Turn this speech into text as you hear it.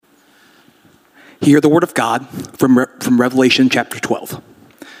Hear the word of God from Revelation chapter 12.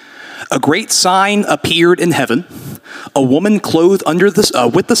 A great sign appeared in heaven, a woman clothed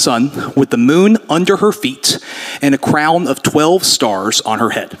with the sun, with the moon under her feet, and a crown of 12 stars on her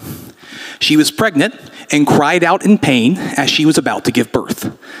head. She was pregnant and cried out in pain as she was about to give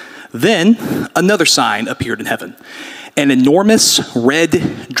birth. Then another sign appeared in heaven, an enormous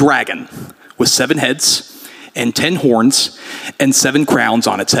red dragon with 7 heads and 10 horns and 7 crowns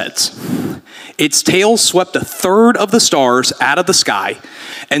on its heads. Its tail swept 1/3 of the stars out of the sky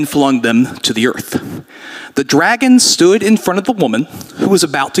and flung them to the earth. The dragon stood in front of the woman who was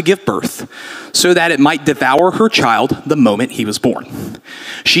about to give birth, so that it might devour her child the moment he was born.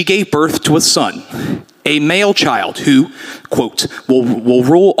 She gave birth to a son, a male child who, quote, will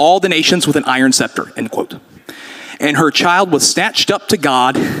rule all the nations with an iron scepter, end quote. And her child was snatched up to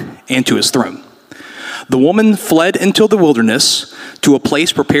God and to his throne. The woman fled into the wilderness to a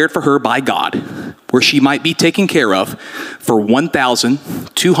place prepared for her by God, where she might be taken care of for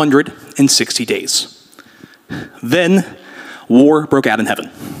 1,260 days. Then war broke out in heaven.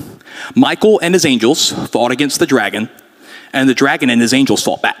 Michael and his angels fought against the dragon, and the dragon and his angels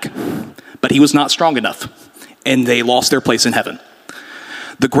fought back. But he was not strong enough, and they lost their place in heaven.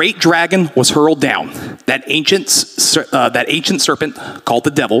 The great dragon was hurled down, that ancient serpent called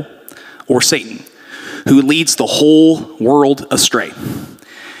the devil, or Satan, who leads the whole world astray.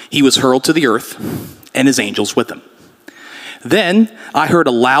 He was hurled to the earth, and his angels with him. Then I heard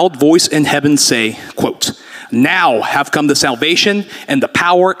a loud voice in heaven say, quote, "Now have come the salvation and the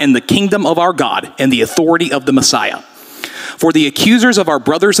power and the kingdom of our God and the authority of the Messiah. For the accusers of our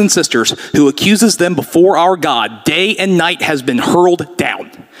brothers and sisters who accuses them before our God day and night has been hurled down.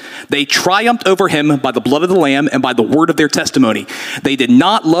 They triumphed over him by the blood of the Lamb and by the word of their testimony. They did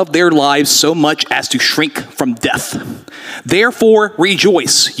not love their lives so much as to shrink from death. Therefore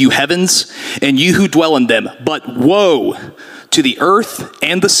rejoice, you heavens, and you who dwell in them. But woe to the earth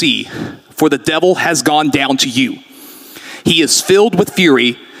and the sea, for the devil has gone down to you. He is filled with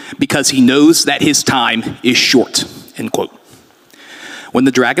fury because he knows that his time is short." End quote. When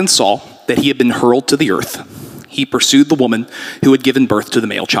the dragon saw that he had been hurled to the earth, he pursued the woman who had given birth to the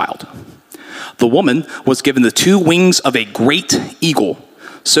male child. The woman was given the 2 wings of a great eagle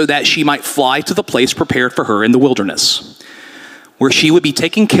so that she might fly to the place prepared for her in the wilderness, where she would be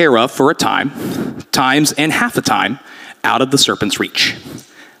taken care of for a time, times and half a time, out of the serpent's reach.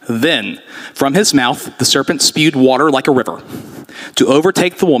 Then from his mouth the serpent spewed water like a river, to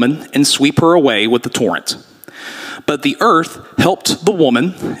overtake the woman and sweep her away with the torrent. But the earth helped the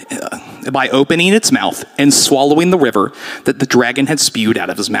woman by opening its mouth and swallowing the river that the dragon had spewed out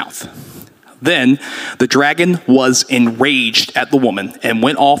of his mouth. Then the dragon was enraged at the woman and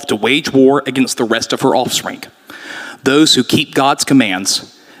went off to wage war against the rest of her offspring, those who keep God's commands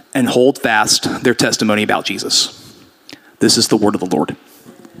and hold fast their testimony about Jesus. This is the word of the Lord.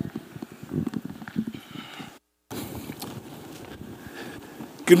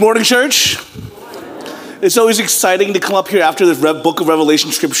 Good morning, church. It's always exciting to come up here after the book of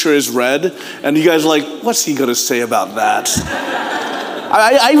Revelation scripture is read, and you guys are like, what's he going to say about that?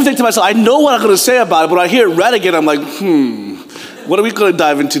 I even think to myself, I know what I'm going to say about it, but when I hear it read again, I'm like, what are we going to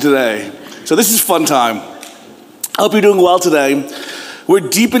dive into today? So this is fun time. I hope you're doing well today. We're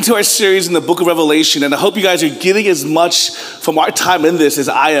deep into our series in the book of Revelation, and I hope you guys are getting as much from our time in this as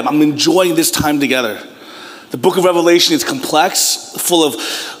I am. I'm enjoying this time together. The book of Revelation is complex, full of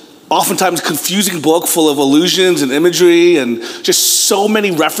oftentimes confusing book, full of allusions and imagery and just so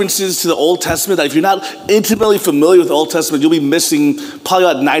many references to the Old Testament that if you're not intimately familiar with the Old Testament, you'll be missing probably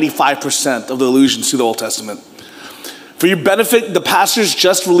about 95% of the allusions to the Old Testament. For your benefit, the pastors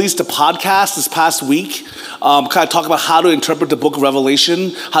just released a podcast this past week, kind of talk about how to interpret the book of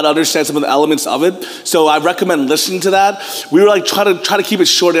Revelation, how to understand some of the elements of it. So I recommend listening to that. We were like trying to keep it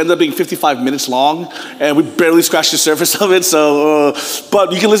short. It ended up being 55 minutes long, and we barely scratched the surface of it. So,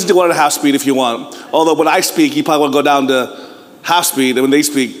 but you can listen to 1.5 speed if you want. Although when I speak, you probably want to go down to half speed, and when they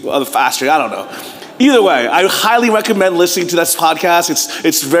speak, faster. I don't know. Either way, I highly recommend listening to this podcast.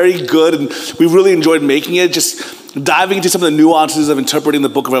 It's very good, and we really enjoyed making it. Just diving into some of the nuances of interpreting the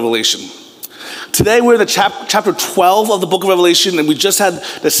book of Revelation. Today we're in the chapter 12 of the book of Revelation, and we just had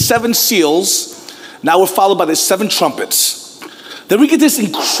the 7 seals. Now we're followed by the 7 trumpets. Then we get this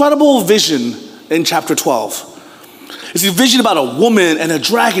incredible vision in chapter 12. It's a vision about a woman and a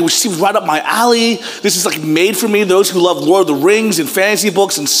dragon, which seems right up my alley. This is like made for me, those who love Lord of the Rings and fantasy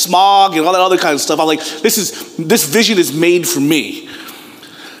books and Smog and all that other kind of stuff. I'm like, this vision is made for me.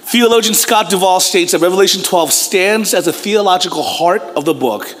 Theologian Scott Duvall states that Revelation 12 stands as a theological heart of the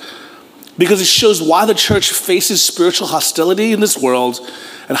book because it shows why the church faces spiritual hostility in this world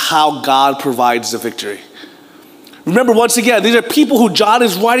and how God provides the victory. Remember, once again, these are people who John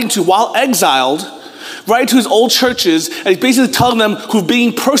is writing to while exiled, writing to his old churches, and he's basically telling them who are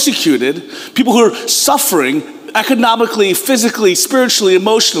being persecuted, people who are suffering economically, physically, spiritually,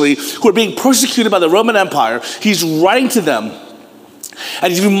 emotionally, who are being persecuted by the Roman Empire. He's writing to them,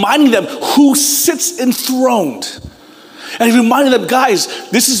 and he's reminding them who sits enthroned. And he's reminding them, guys,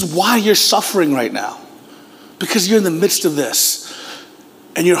 this is why you're suffering right now, because you're in the midst of this.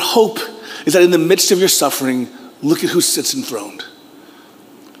 And your hope is that in the midst of your suffering, look at who sits enthroned.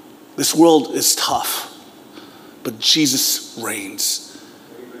 This world is tough, but Jesus reigns.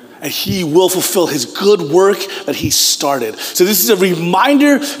 And he will fulfill his good work that he started. So this is a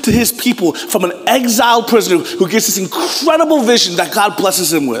reminder to his people from an exiled prisoner who gets this incredible vision that God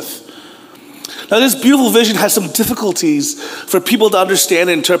blesses him with. Now, this beautiful vision has some difficulties for people to understand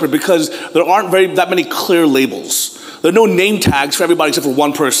and interpret because there aren't that many clear labels. There are no name tags for everybody except for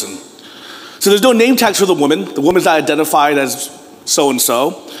one person. So there's no name tags for the woman. The woman's not identified as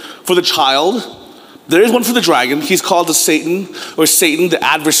so-and-so. For the child, there is one for the dragon. He's called the Satan, or Satan, the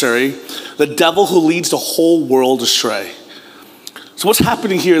adversary, the devil who leads the whole world astray. So what's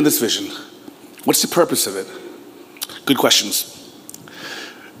happening here in this vision? What's the purpose of it? Good questions.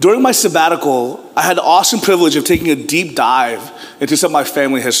 During my sabbatical, I had the awesome privilege of taking a deep dive into some of my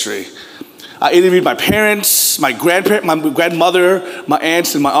family history. I interviewed my parents, my grandmother, my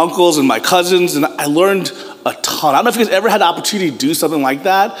aunts and my uncles and my cousins, and I learned a ton. I don't know if you guys ever had the opportunity to do something like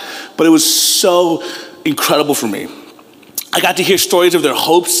that, but it was so incredible for me. I got to hear stories of their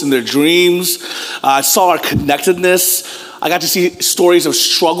hopes and their dreams. I saw our connectedness. I got to see stories of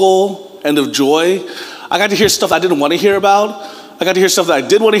struggle and of joy. I got to hear stuff I didn't want to hear about. I got to hear stuff that I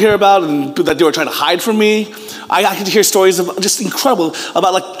did want to hear about and that they were trying to hide from me. I got to hear stories of just incredible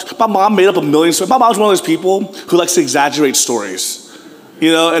about, like, my mom made up a million stories. My mom's one of those people who likes to exaggerate stories,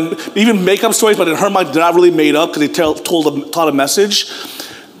 you know, and even make up stories, but in her mind, they're not really made up because they taught a message.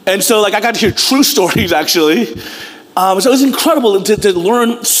 And so, like, I got to hear true stories, actually. So it was incredible to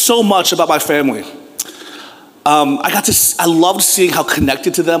learn so much about my family. I loved seeing how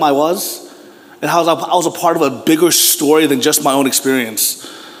connected to them I was. And how I was a part of a bigger story than just my own experience.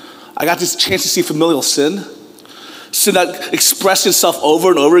 I got this chance to see familial sin that expressed itself over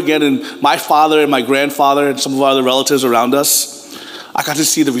and over again in my father and my grandfather and some of our other relatives around us. I got to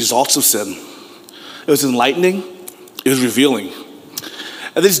see the results of sin. It was enlightening. It was revealing.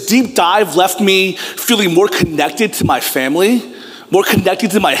 And this deep dive left me feeling more connected to my family, more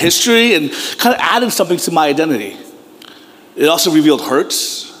connected to my history, and kind of added something to my identity. It also revealed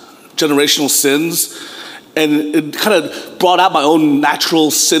hurts, generational sins, and it kind of brought out my own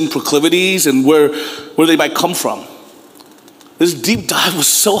natural sin proclivities and where they might come from. This deep dive was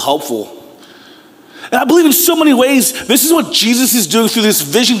so helpful. And I believe in so many ways, this is what Jesus is doing through this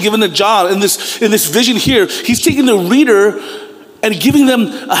vision given to John. In this vision here, he's taking the reader and giving them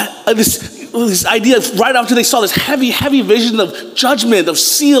this idea right after they saw this heavy, heavy vision of judgment, of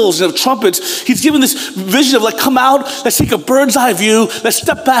seals, and of trumpets. He's given this vision of, like, come out, let's take a bird's eye view, let's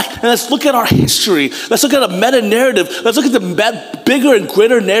step back, and let's look at our history. Let's look at a meta-narrative. Let's look at the bigger and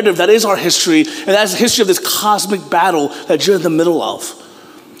greater narrative that is our history, and that's the history of this cosmic battle that you're in the middle of.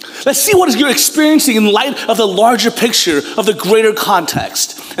 Let's see what you're experiencing in light of the larger picture of the greater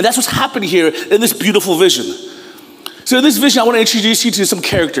context. And that's what's happening here in this beautiful vision. So in this vision, I want to introduce you to some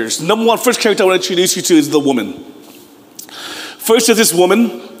characters. First character I want to introduce you to is the woman. First is this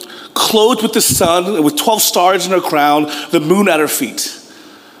woman, clothed with the sun, with 12 stars in her crown, the moon at her feet.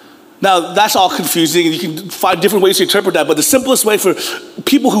 Now, that's all confusing, and you can find different ways to interpret that, but the simplest way for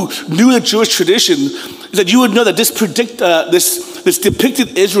people who knew the Jewish tradition is that you would know that this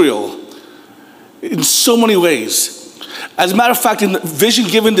depicted Israel in so many ways. As a matter of fact, in the vision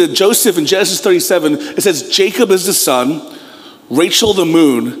given to Joseph in Genesis 37, it says Jacob is the sun, Rachel the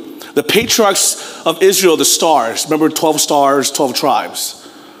moon, the patriarchs of Israel the stars. Remember, 12 stars, 12 tribes.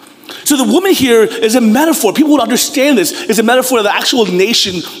 So the woman here is a metaphor. People would understand this. It's a metaphor of the actual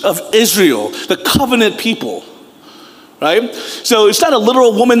nation of Israel, the covenant people, right? So it's not a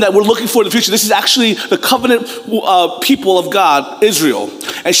literal woman that we're looking for in the future. This is actually the covenant people of God, Israel.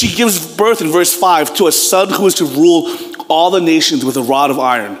 And she gives birth in verse 5 to a son who is to rule all the nations with a rod of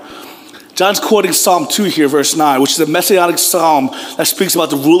iron. John's quoting Psalm 2 here, verse 9, which is a messianic psalm that speaks about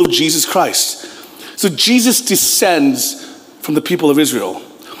the rule of Jesus Christ. So Jesus descends from the people of Israel.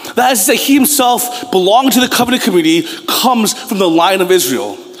 That is to say, he himself, belonging to the covenant community, comes from the line of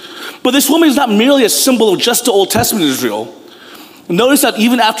Israel. But this woman is not merely a symbol of just the Old Testament Israel. Notice that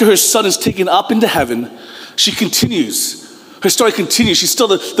even after her son is taken up into heaven, she continues Her story continues. She's still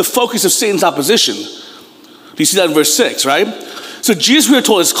the focus of Satan's opposition. Do you see that in verse 6, right? So Jesus, we are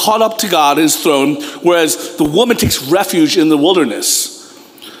told, is caught up to God in his throne, whereas the woman takes refuge in the wilderness.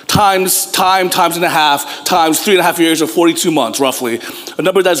 Times and a half, times 3.5 years or 42 months, roughly. A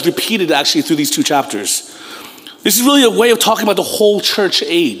number that is repeated actually through these two chapters. This is really a way of talking about the whole church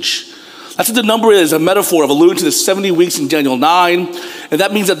age. That's what the number is, a metaphor of alluding to the 70 weeks in Daniel 9. And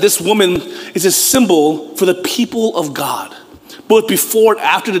that means that this woman is a symbol for the people of God, both before and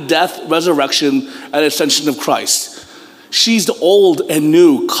after the death, resurrection, and ascension of Christ. She's the old and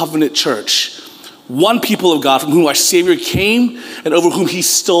new covenant church. One people of God from whom our Savior came and over whom he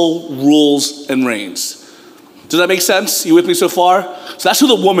still rules and reigns. Does that make sense? You with me so far? So that's who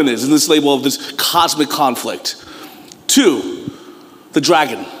the woman is in this label of this cosmic conflict. 2, the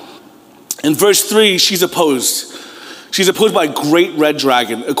dragon. In verse 3, she's opposed. She's opposed by a great red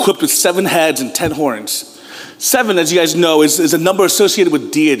dragon equipped with 7 heads and 10 horns. 7, as you guys know, is a number associated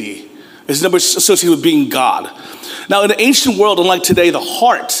with deity. It's a number associated with being God. Now, in the ancient world, unlike today, the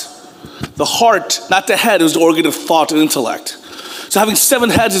heart, not the head, is the organ of thought and intellect. So having 7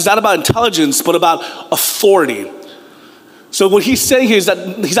 heads is not about intelligence, but about authority. So what he's saying here is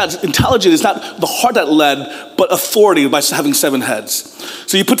that he's not intelligent, it's not the heart that led, but authority by having 7 heads.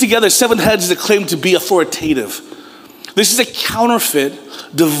 So you put together 7 heads that claim to be authoritative. This is a counterfeit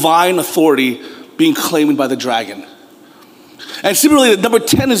divine authority being claimed by the dragon. And similarly, the number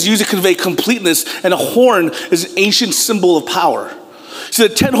 10 is used to convey completeness, and a horn is an ancient symbol of power. So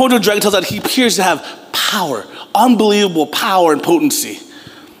the 10-horned dragon tells us that he appears to have power, unbelievable power and potency.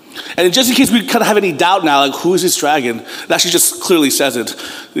 And just in case we kind of have any doubt now, like who is this dragon? It actually just clearly says it.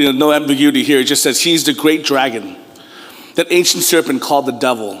 No ambiguity here. It just says he's the great dragon, that ancient serpent called the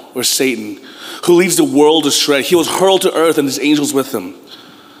devil or Satan, who leads the world astray. He was hurled to earth and his angels with him.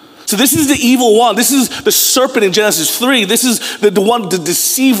 So this is the evil one. This is the serpent in Genesis 3. This is the one, the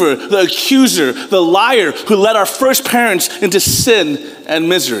deceiver, the accuser, the liar who led our first parents into sin and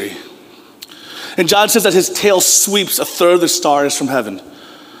misery. And John says that his tail sweeps a third of the stars from heaven.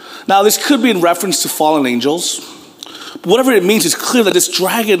 Now, this could be in reference to fallen angels. But whatever it means, it's clear that this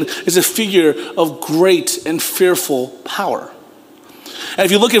dragon is a figure of great and fearful power. And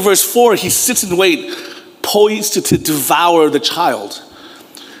if you look at verse 4, he sits in wait, poised to devour the child.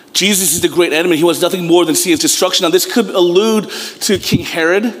 Jesus is the great enemy. He wants nothing more than see his destruction. Now, this could allude to King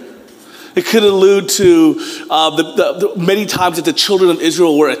Herod. It could allude to the many times that the children of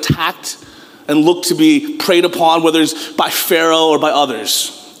Israel were attacked and looked to be preyed upon, whether it's by Pharaoh or by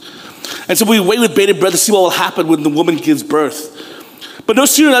others. And so we wait with bated breath to see what will happen when the woman gives birth. But no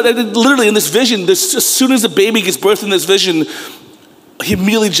sooner, literally in this vision, as soon as the baby gives birth in this vision, he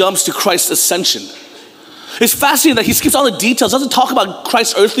immediately jumps to Christ's ascension. It's fascinating that he skips all the details, doesn't talk about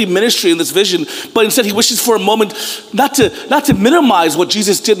Christ's earthly ministry in this vision, but instead he wishes for a moment not to minimize what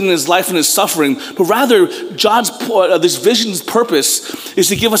Jesus did in his life and his suffering, but rather this vision's purpose is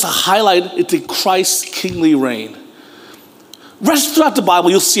to give us a highlight into Christ's kingly reign. Rest throughout the Bible,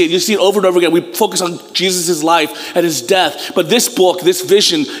 you'll see it. You'll see it over and over again. We focus on Jesus' life and his death. But this book, this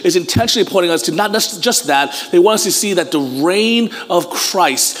vision, is intentionally pointing us to not just that. They want us to see that the reign of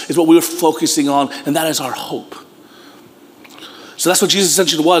Christ is what we are focusing on, and that is our hope. So that's what Jesus'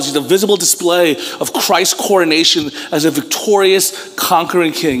 ascension was. He's a visible display of Christ's coronation as a victorious,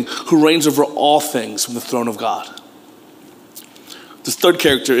 conquering king who reigns over all things from the throne of God. The third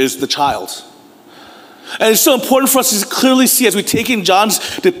character is the child. And it's so important for us to clearly see as we take in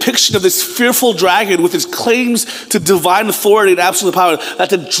John's depiction of this fearful dragon with his claims to divine authority and absolute power, that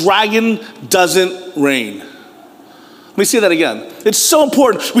the dragon doesn't reign. Let me say that again. It's so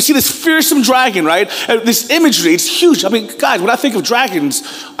important. We see this fearsome dragon, right? And this imagery, it's huge. I mean, guys, when I think of dragons,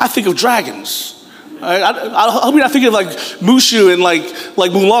 I think of dragons. Right? I hope you're not thinking of like Mushu and like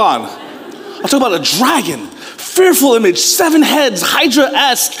Mulan. I'm talking about a dragon. Fearful image, 7 heads,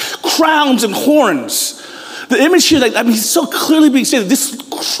 Hydra-esque, crowns and horns. The image here, it's so clearly being stated. This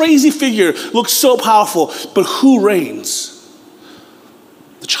crazy figure looks so powerful, but who reigns?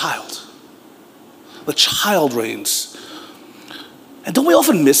 The child. The child reigns. And don't we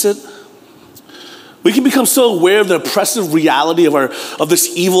often miss it? We can become so aware of the oppressive reality of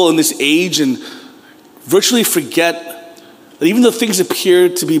this evil in this age and virtually forget that even though things appear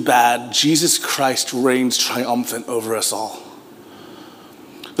to be bad, Jesus Christ reigns triumphant over us all.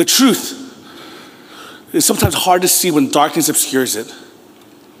 The truth is sometimes hard to see when darkness obscures it.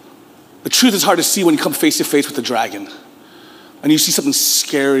 The truth is hard to see when you come face to face with the dragon and you see something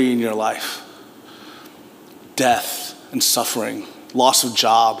scary in your life. Death and suffering, loss of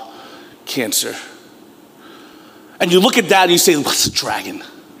job, cancer. And you look at that and you say, what's a dragon?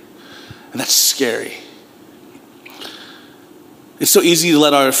 And that's scary. It's so easy to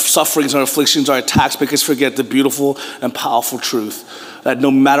let our sufferings, our afflictions, our attacks make us forget the beautiful and powerful truth that no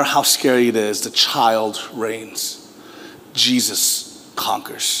matter how scary it is, the child reigns. Jesus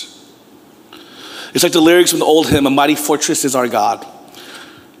conquers. It's like the lyrics from the old hymn, "A mighty fortress is our God."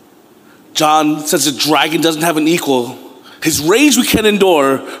 John says the dragon doesn't have an equal. His rage we can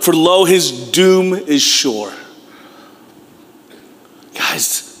endure, for lo, his doom is sure.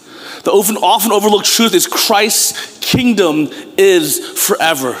 Guys, the often overlooked truth is Christ's kingdom is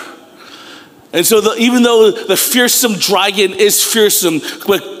forever. And so even though the fearsome dragon is fearsome,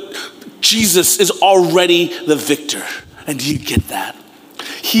 but Jesus is already the victor. And do you get that?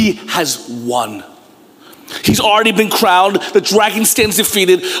 He has won. He's already been crowned. The dragon stands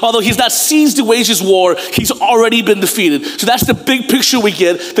defeated. Although he's not ceased to wage his war, he's already been defeated. So that's the big picture we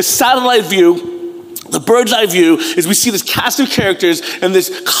get. The satellite view, the bird's eye view, is we see this cast of characters and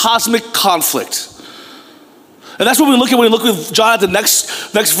this cosmic conflict. And that's what we look at when we look with John at the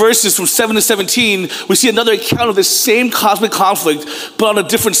next verses from 7 to 17. We see another account of this same cosmic conflict, but on a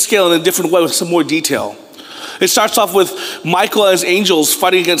different scale and a different way with some more detail. It starts off with Michael and his angels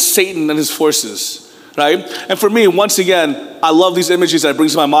fighting against Satan and his forces. Right? And for me, once again, I love these images that it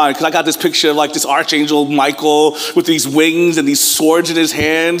brings to my mind, because I got this picture of like this archangel Michael with these wings and these swords in his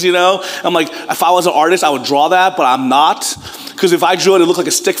hands, you know? I'm like, if I was an artist, I would draw that, but I'm not. Because if I drew it, it looked like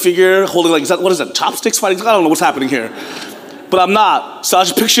a stick figure holding like, what is that, chopsticks fighting? I don't know what's happening here. But I'm not. So I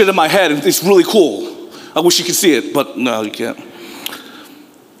just picture it in my head, and it's really cool. I wish you could see it, but no, you can't.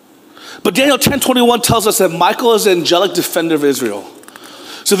 But Daniel 10:21 tells us that Michael is the angelic defender of Israel.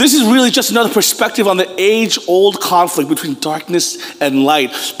 So this is really just another perspective on the age-old conflict between darkness and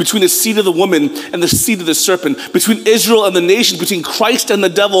light, between the seed of the woman and the seed of the serpent, between Israel and the nations, between Christ and the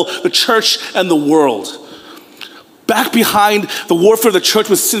devil, the church and the world. Back behind the warfare of the church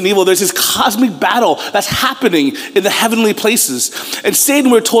with sin and evil, there's this cosmic battle that's happening in the heavenly places. And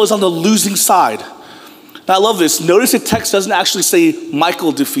Satan, we're told, is on the losing side. Now I love this. Notice the text doesn't actually say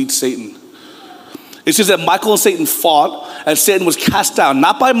Michael defeats Satan. It says that Michael and Satan fought, and Satan was cast down,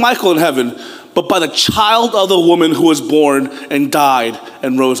 not by Michael in heaven, but by the child of the woman who was born and died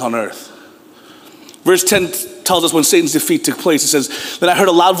and rose on earth. Verse 10 tells us when Satan's defeat took place, it says, "Then I heard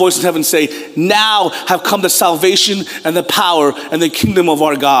a loud voice in heaven say, 'Now have come the salvation and the power and the kingdom of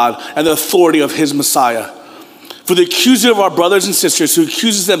our God and the authority of his Messiah. For the accuser of our brothers and sisters who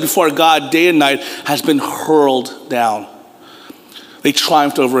accuses them before God day and night has been hurled down. They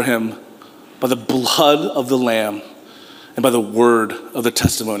triumphed over him by the blood of the Lamb and by the word of the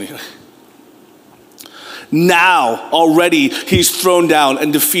testimony.'" Now, already, he's thrown down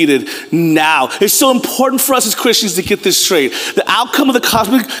and defeated. Now. It's so important for us as Christians to get this straight. The outcome of the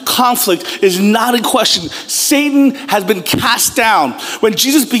cosmic conflict is not in question. Satan has been cast down. When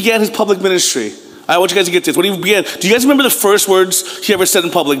Jesus began his public ministry, I want you guys to get this. When he began, do you guys remember the first words he ever said in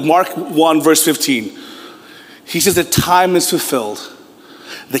public? Mark 1, verse 15. He says, "The time is fulfilled.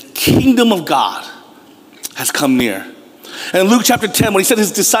 The kingdom of God has come near." And in Luke chapter 10, when he sent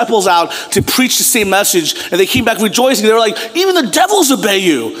his disciples out to preach the same message, and they came back rejoicing, they were like, "Even the devils obey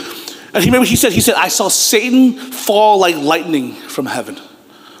you." And he said, "I saw Satan fall like lightning from heaven."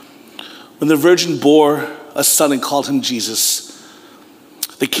 When the virgin bore a son and called him Jesus,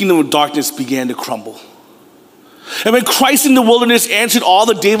 the kingdom of darkness began to crumble. And when Christ in the wilderness answered all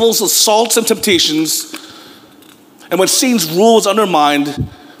the devil's assaults and temptations, and when Satan's rule was undermined,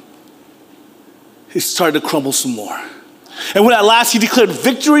 he started to crumble some more. And when at last he declared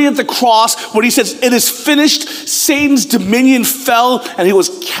victory at the cross, when he says, "It is finished," Satan's dominion fell and he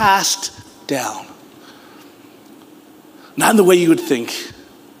was cast down. Not in the way you would think.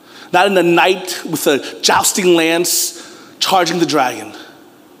 Not in the night with a jousting lance charging the dragon,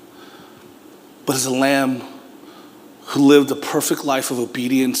 but as a lamb who lived a perfect life of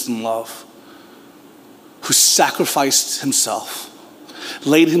obedience and love, who sacrificed himself,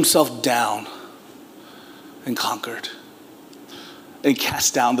 laid himself down, and conquered, and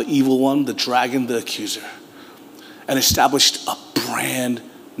cast down the evil one, the dragon, the accuser, and established a brand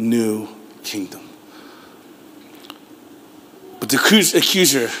new kingdom. But the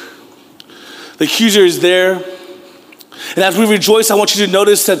accuser is there. And as we rejoice, I want you to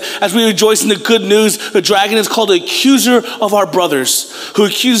notice that as we rejoice in the good news, the dragon is called the accuser of our brothers, who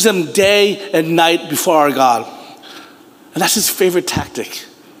accuse them day and night before our God. And that's his favorite tactic.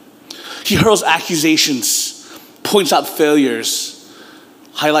 He hurls accusations, points out failures,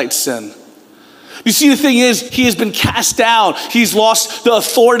 highlights sin. You see, the thing is, he has been cast down. He's lost the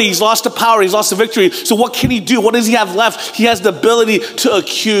authority. He's lost the power. He's lost the victory. So what can he do? What does he have left? He has the ability to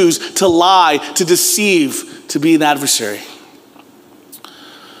accuse, to lie, to deceive, to be an adversary.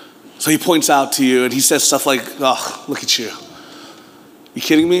 So he points out to you and he says stuff like, "Oh, look at you. You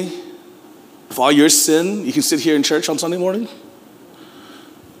kidding me? With all your sin, you can sit here in church on Sunday morning?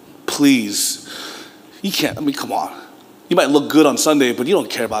 Please. You can't, come on. You might look good on Sunday, but you don't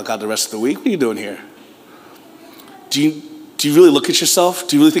care about God the rest of the week. What are you doing here? Do you really look at yourself?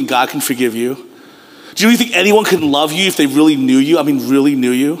 Do you really think God can forgive you? Do you really think anyone can love you if they really knew you? Really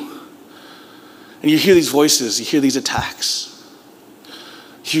knew you? And you hear these voices, you hear these attacks.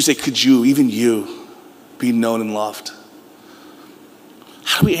 You say, could you, even you, be known and loved?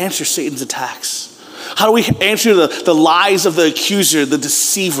 How do we answer Satan's attacks? How do we answer the lies of the accuser, the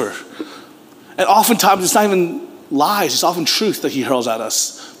deceiver? And oftentimes it's not even lies, it's often truth that he hurls at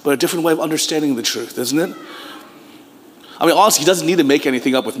us, but a different way of understanding the truth, isn't it? Honestly, he doesn't need to make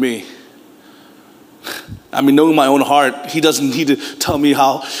anything up with me. Knowing my own heart, he doesn't need to tell me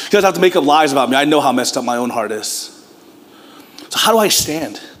how, he doesn't have to make up lies about me. I know how messed up my own heart is. So how do I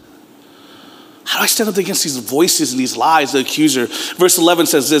stand? How do I stand up against these voices and these lies, the accuser? Verse 11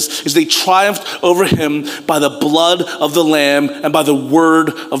 says this, is they triumphed over him by the blood of the Lamb and by the word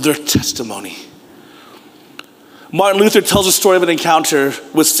of their testimony. Martin Luther tells a story of an encounter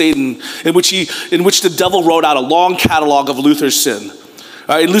with Satan in which the devil wrote out a long catalog of Luther's sin.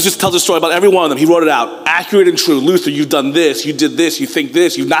 And Luther tells a story about every one of them. He wrote it out, accurate and true. Luther, you've done this, you did this, you think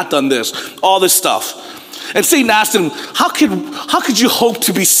this, you've not done this, all this stuff. And Satan asked him, how could you hope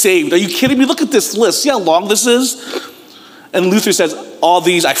to be saved? Are you kidding me? Look at this list. See how long this is? And Luther says, all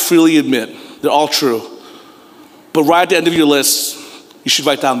these I freely admit. They're all true. But right at the end of your list, you should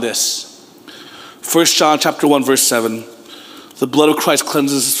write down this. 1 John chapter 1, verse 7. The blood of Christ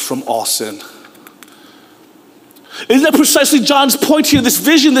cleanses from all sin. Isn't that precisely John's point here? This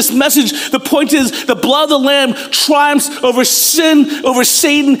vision, this message, the point is the blood of the Lamb triumphs over sin, over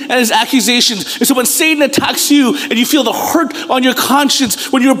Satan and his accusations. And so when Satan attacks you and you feel the hurt on your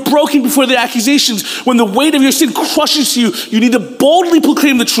conscience, when you're broken before the accusations, when the weight of your sin crushes you, you need to boldly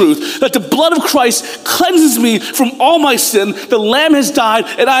proclaim the truth that the blood of Christ cleanses me from all my sin. The Lamb has died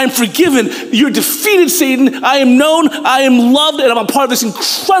and I am forgiven. You're defeated, Satan. I am known, I am loved, and I'm a part of this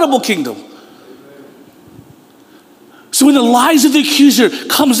incredible kingdom. So when the lies of the accuser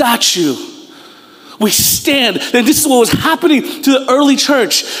comes at you, we stand. And this is what was happening to the early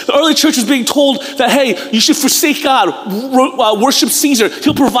church. The early church was being told that, hey, you should forsake God, worship Caesar.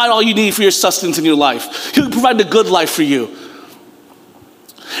 He'll provide all you need for your sustenance in your life. He'll provide the good life for you.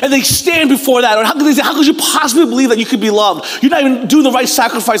 And they stand before that. Or how could you possibly believe that you could be loved? You're not even doing the right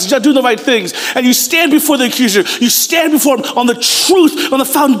sacrifices. You're not doing the right things. And you stand before the accuser. You stand before him on the truth, on the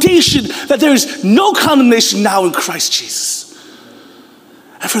foundation that there is no condemnation now in Christ Jesus.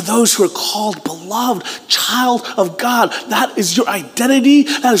 And for those who are called beloved, child of God, that is your identity.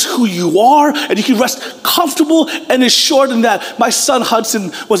 That is who you are. And you can rest comfortable and assured in that. My son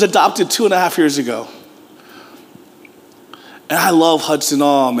Hudson was adopted 2.5 years ago. And I love Hudson.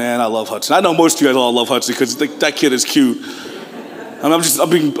 Oh man, I love Hudson. I know most of you guys all love Hudson because that kid is cute. I'm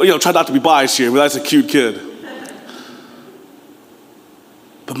being, try not to be biased here, but that's a cute kid.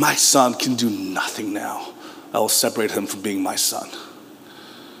 But my son can do nothing now that will separate him from being my son.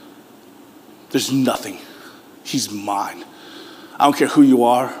 There's nothing. He's mine. I don't care who you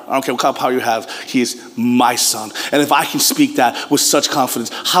are. I don't care what kind of power you have. He is my son. And if I can speak that with such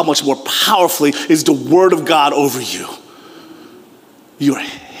confidence, how much more powerfully is the word of God over you? You're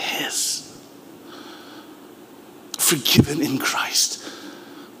his. Forgiven in Christ.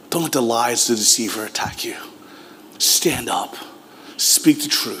 Don't let the lies of the deceiver attack you. Stand up. Speak the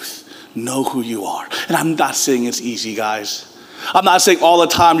truth. Know who you are. And I'm not saying it's easy, guys. I'm not saying all the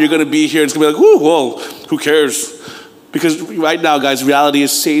time you're going to be here and it's going to be like, whoa, who cares? Because right now, guys, reality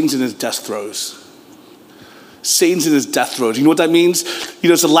is Satan's in his death throes. Satan's in his death throes. You know what that means?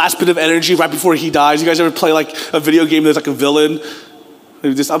 It's the last bit of energy right before he dies. You guys ever play like a video game that's like a villain?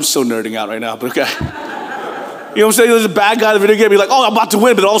 I'm so nerding out right now, but okay. You know what I'm saying? There's a bad guy in the video game. He's like, oh, I'm about to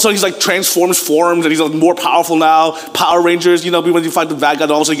win. But all of a sudden, he's like transforms forms, and he's like more powerful now. Power Rangers, when you fight the bad guy,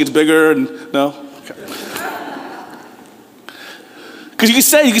 all of a sudden he gets bigger. And no? Okay. Because you can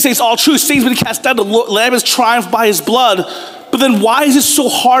say it's all true. Satan's been cast down. The Lamb has triumphed by his blood. But then why is it so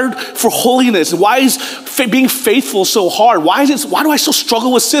hard for holiness? And why is being faithful so hard? Why do I still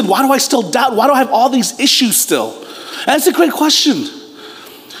struggle with sin? Why do I still doubt? Why do I have all these issues still? And that's a great question.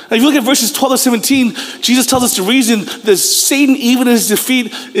 If you look at verses 12 to 17, Jesus tells us the reason that Satan, even in his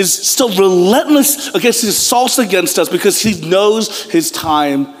defeat, is still relentless against his assaults against us because he knows his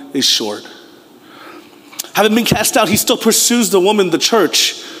time is short. Having been cast out, he still pursues the woman, the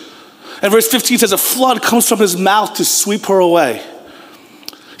church. And verse 15 says, a flood comes from his mouth to sweep her away.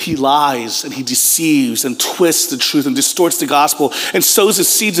 he lies and he deceives and twists the truth and distorts the gospel and sows the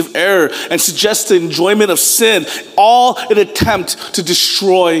seeds of error and suggests the enjoyment of sin, all in an attempt to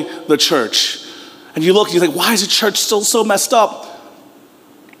destroy the church. And you look and you think, why is the church still so messed up?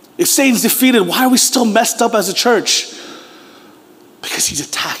 If Satan's defeated, why are we still messed up as a church? Because he's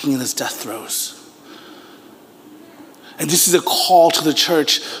attacking in his death throes. And this is a call to the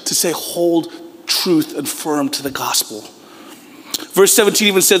church to say, hold truth and firm to the gospel. Verse 17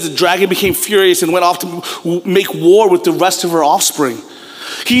 even says the dragon became furious and went off to make war with the rest of her offspring.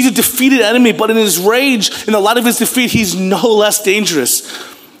 He's a defeated enemy, but in his rage, in the light of his defeat, he's no less dangerous.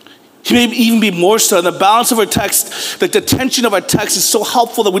 He may even be more so. And the balance of our text, the tension of our text is so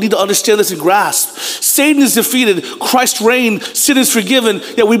helpful that we need to understand this and grasp. Satan is defeated, Christ reigned, sin is forgiven,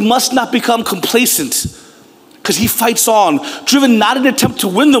 yet we must not become complacent. Because he fights on, driven not in an attempt to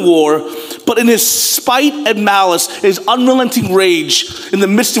win the war, but in his spite and malice, his unrelenting rage, in the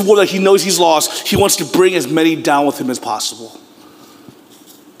midst of war that he knows he's lost, he wants to bring as many down with him as possible.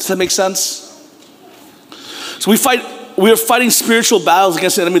 Does that make sense? So we are fighting spiritual battles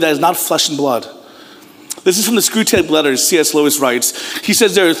against an enemy that is not flesh and blood. This is from the Screwtape Letters, C.S. Lewis writes. He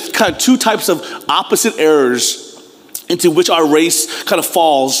says there are kind of two types of opposite errors into which our race kind of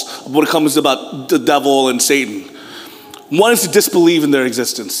falls when it comes about the devil and Satan. One is to disbelieve in their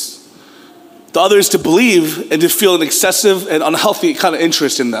existence. The other is to believe and to feel an excessive and unhealthy kind of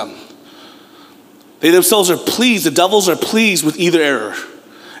interest in them. They themselves are pleased, the devils are pleased with either error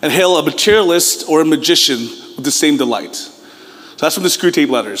and hail a materialist or a magician with the same delight. So that's from the Screwtape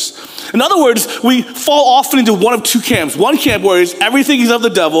Letters. In other words, we fall often into one of two camps. One camp where everything is of the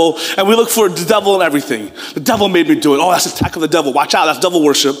devil, and we look for the devil in everything. The devil made me do it. Oh, that's an attack of the devil. Watch out, that's devil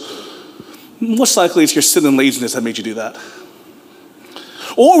worship. Most likely it's your sin and laziness that made you do that.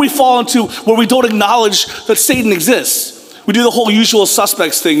 Or we fall into where we don't acknowledge that Satan exists. We do the whole usual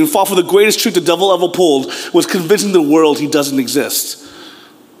suspects thing and fall for the greatest trick the devil ever pulled was convincing the world he doesn't exist.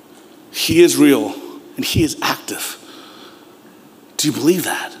 He is real and he is active. Do you believe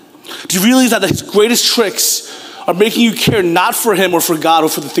that? Do you realize that his greatest tricks are making you care not for him or for God or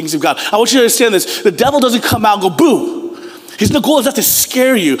for the things of God? I want you to understand this. The devil doesn't come out and go, boo. His goal is not to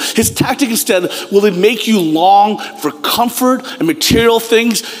scare you. His tactic instead will make you long for comfort and material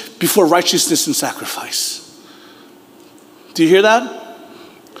things before righteousness and sacrifice. Do you hear that?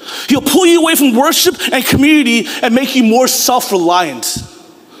 He'll pull you away from worship and community and make you more self-reliant.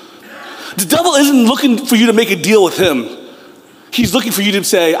 The devil isn't looking for you to make a deal with him. He's looking for you to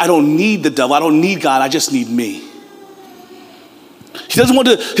say, I don't need the devil, I don't need God, I just need me. He doesn't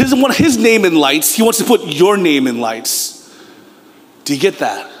want his name in lights, he wants to put your name in lights. Do you get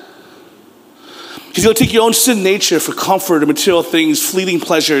that? He's going to take your own sin nature for comfort and material things, fleeting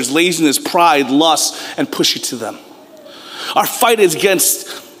pleasures, laziness, pride, lust, and push you to them. Our fight is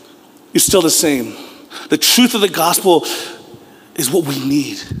still the same. The truth of the gospel is what we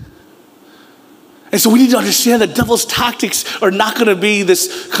need. And so we need to understand that devil's tactics are not going to be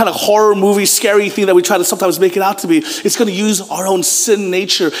this kind of horror movie, scary thing that we try to sometimes make it out to be. It's going to use our own sin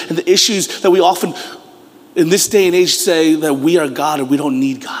nature and the issues that we often, in this day and age, say that we are God and we don't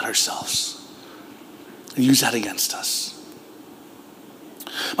need God ourselves. And use that against us.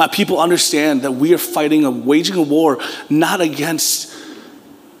 My people understand that we are waging a war not against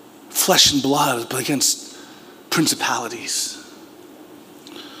flesh and blood, but against principalities.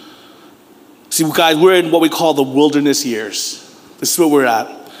 See, guys, we're in what we call the wilderness years. This is where we're at.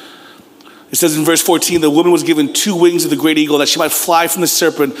 It says in verse 14, the woman was given 2 wings of the great eagle that she might fly from the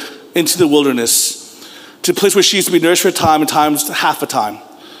serpent into the wilderness to a place where she is to be nourished for a time and times half a time.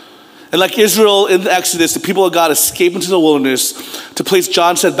 And like Israel in the Exodus, the people of God escape into the wilderness to a place,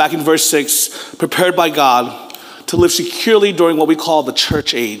 John said back in verse 6, prepared by God to live securely during what we call the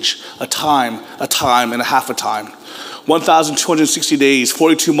church age, a time, and a half a time. 1,260 days,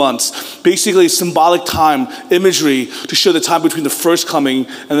 42 months, basically symbolic time, imagery to show the time between the first coming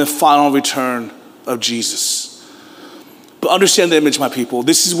and the final return of Jesus. But understand the image, my people.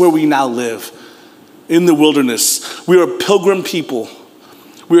 This is where we now live, in the wilderness. We are a pilgrim people.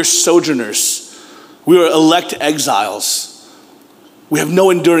 We are sojourners. We are elect exiles. We have no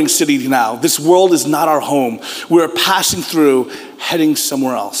enduring city now. This world is not our home. We are passing through, heading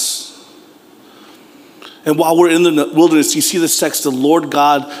somewhere else. And while we're in the wilderness, you see this text, the Lord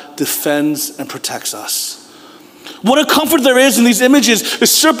God defends and protects us. What a comfort there is in these images. The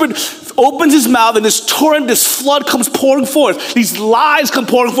serpent opens his mouth and this torrent, this flood comes pouring forth. These lies come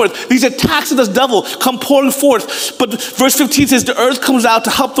pouring forth. These attacks of the devil come pouring forth. But verse 15 says the earth comes out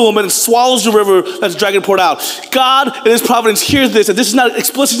to help the woman and swallows the river that the dragon poured out. God in his providence hears this, and this is not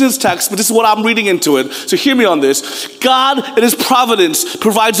explicit in this text, but this is what I'm reading into it. So hear me on this. God in his providence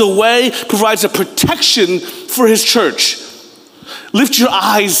provides a way, provides a protection for his church. Lift your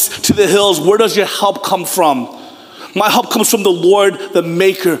eyes to the hills. Where does your help come from? My help comes from the Lord, the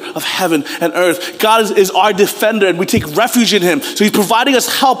maker of heaven and earth. God is our defender, and we take refuge in him. So he's providing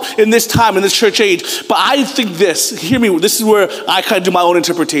us help in this time, in this church age. But I think hear me, this is where I kind of do my own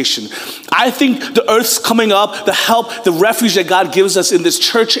interpretation. I think the earth's coming up, the help, the refuge that God gives us in this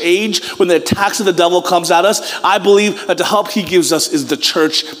church age when the attacks of the devil comes at us, I believe that the help he gives us is the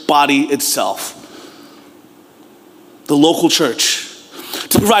church body itself. The local church.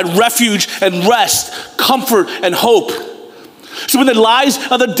 To provide refuge and rest, comfort and hope. So when the lies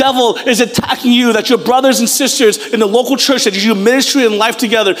of the devil is attacking you, that your brothers and sisters in the local church that you do ministry and life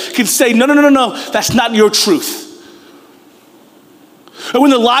together can say, no, that's not your truth. And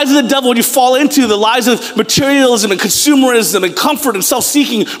when the lies of the devil, when you fall into the lies of materialism and consumerism and comfort and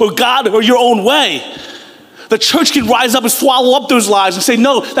self-seeking or God or your own way, the church can rise up and swallow up those lies and say,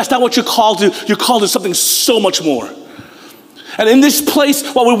 no, that's not what you're called to. You're called to something so much more. And in this place,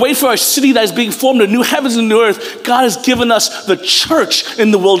 while we wait for our city that is being formed, a new heavens and new earth, God has given us the church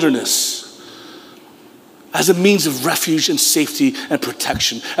in the wilderness as a means of refuge and safety and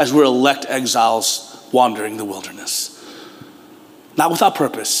protection as we're elect exiles wandering the wilderness. Not without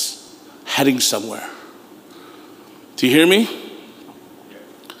purpose, heading somewhere. Do you hear me?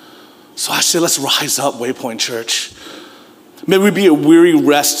 So I say, let's rise up, Waypoint Church. May we be a weary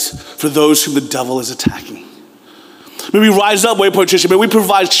rest for those whom the devil is attacking. May we rise up, Waypoint Church. May we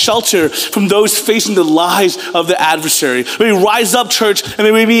provide shelter from those facing the lies of the adversary. May we rise up, church, and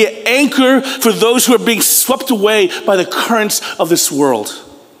may we be an anchor for those who are being swept away by the currents of this world.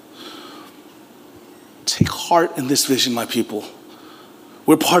 Take heart in this vision, my people.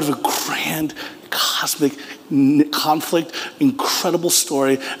 We're part of a grand, cosmic conflict, incredible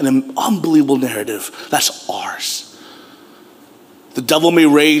story, and an unbelievable narrative. That's ours. The devil may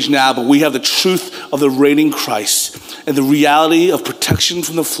rage now, but we have the truth of the reigning Christ and the reality of protection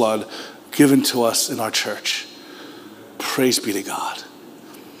from the flood given to us in our church. Praise be to God.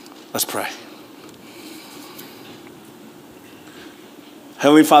 Let's pray.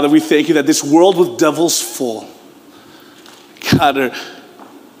 Heavenly Father, we thank you that this world with devils full, God, there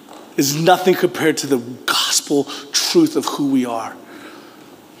is nothing compared to the gospel truth of who we are.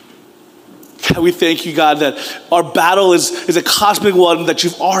 God, we thank you, God, that our battle is a cosmic one that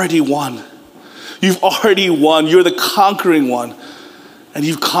you've already won. You've already won. You're the conquering one. And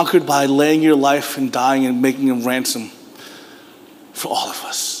you've conquered by laying your life and dying and making a ransom for all of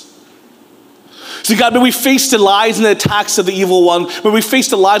us. So God, may we face the lies and the attacks of the evil one. May we face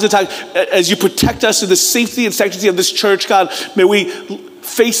the lies and attacks as you protect us in the safety and sanctity of this church, God. May we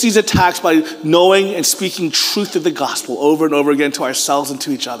face these attacks by knowing and speaking truth of the gospel over and over again to ourselves and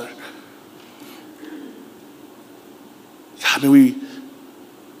to each other. God, may we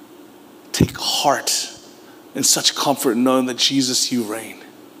take heart in such comfort in knowing that Jesus, you reign.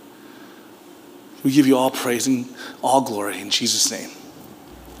 We give you all praise and all glory in Jesus' name.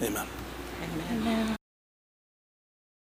 Amen. Amen.